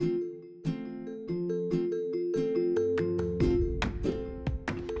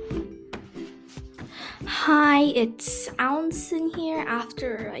Hi, it's Allison here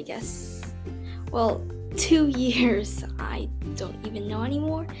after, 2 years. I don't even know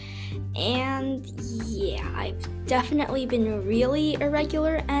anymore. And yeah, I've definitely been really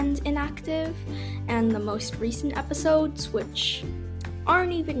irregular and inactive. And the most recent episodes, which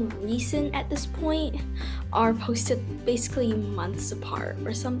aren't even recent at this point, are posted basically months apart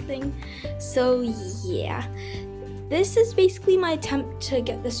or something. So yeah. This is basically my attempt to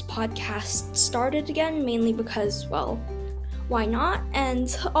get this podcast started again, mainly because, why not?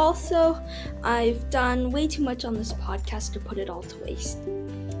 And also, I've done way too much on this podcast to put it all to waste.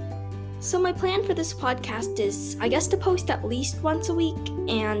 So my plan for this podcast is, to post at least once a week,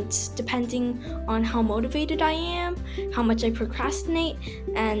 and depending on how motivated I am, how much I procrastinate,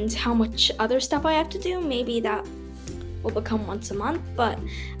 and how much other stuff I have to do, maybe that will become once a month, but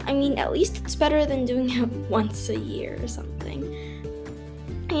at least it's better than doing it once a year or something.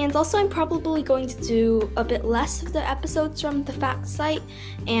 And also, I'm probably going to do a bit less of the episodes from the fact site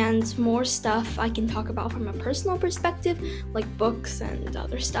and more stuff I can talk about from a personal perspective, like books and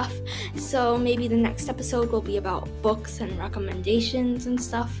other stuff. So maybe the next episode will be about books and recommendations and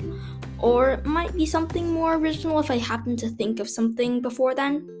stuff, or it might be something more original if I happen to think of something before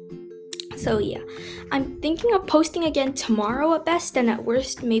then. So yeah, I'm thinking of posting again tomorrow at best, and at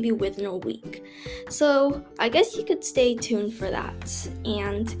worst, maybe within a week. So I guess you could stay tuned for that.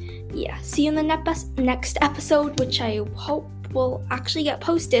 And yeah, see you in the next episode, which I hope will actually get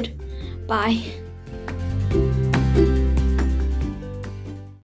posted. Bye.